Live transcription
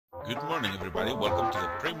Good morning, everybody. Welcome to the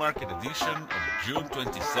pre-market edition of June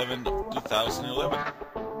 27 of 2011.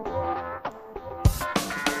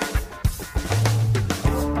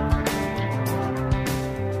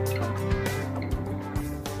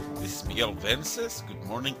 This is Miguel Vences. Good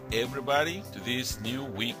morning, everybody, to this new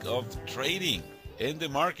week of trading. And the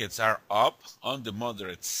markets are up on the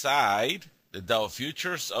moderate side. The Dow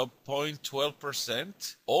futures up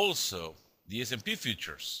 0.12%. Also, the S&P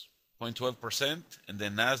futures 0.12%, and the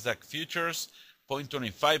Nasdaq futures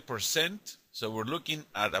 0.25%. So we're looking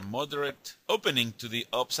at a moderate opening to the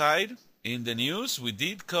upside. In the news, we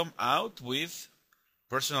did come out with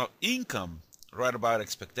personal income right about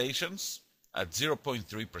expectations at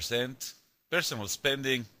 0.3%, personal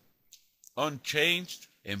spending unchanged,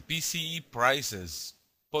 and PCE prices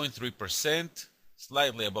 0.3%,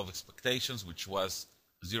 slightly above expectations, which was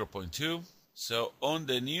 0.2. So on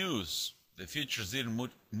the news, the futures didn't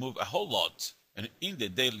move a whole lot. And in the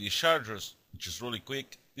daily chargers, which is really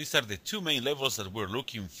quick, these are the two main levels that we're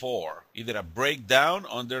looking for. Either a breakdown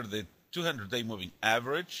under the 200-day moving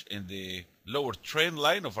average and the lower trend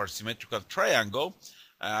line of our symmetrical triangle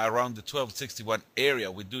around the 1261 area.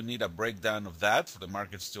 We do need a breakdown of that for the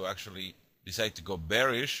markets to actually decide to go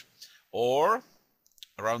bearish, or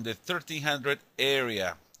around the 1300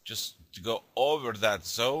 area, just to go over that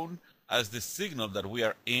zone as the signal that we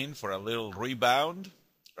are in for a little rebound,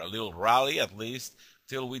 or a little rally at least,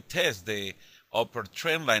 till we test the upper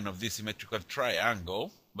trend line of this symmetrical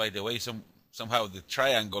triangle. By the way, somehow the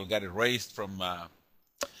triangle got erased from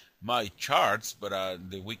my charts, but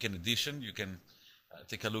the weekend edition, you can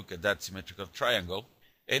take a look at that symmetrical triangle.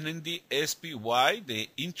 And in the SPY, the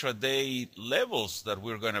intraday levels that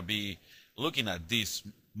we're going to be looking at this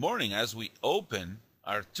morning as we open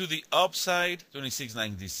are to the upside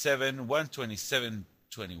 26.97,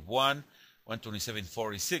 127.21,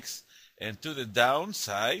 127.46, and to the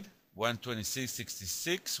downside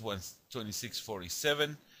 126.66,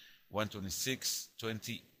 126.47,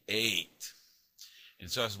 126.28. And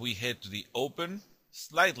so as we head to the open,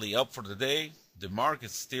 slightly up for the day, the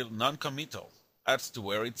market's still non-committal as to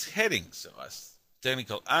where it's heading. So as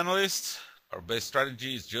technical analysts, our best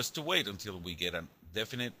strategy is just to wait until we get a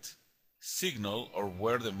definite signal or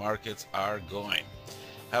where the markets are going.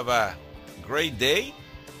 Have a great day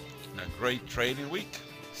and a great trading week.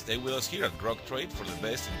 Stay with us here at Grok Trade for the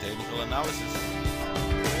best in technical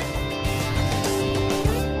analysis.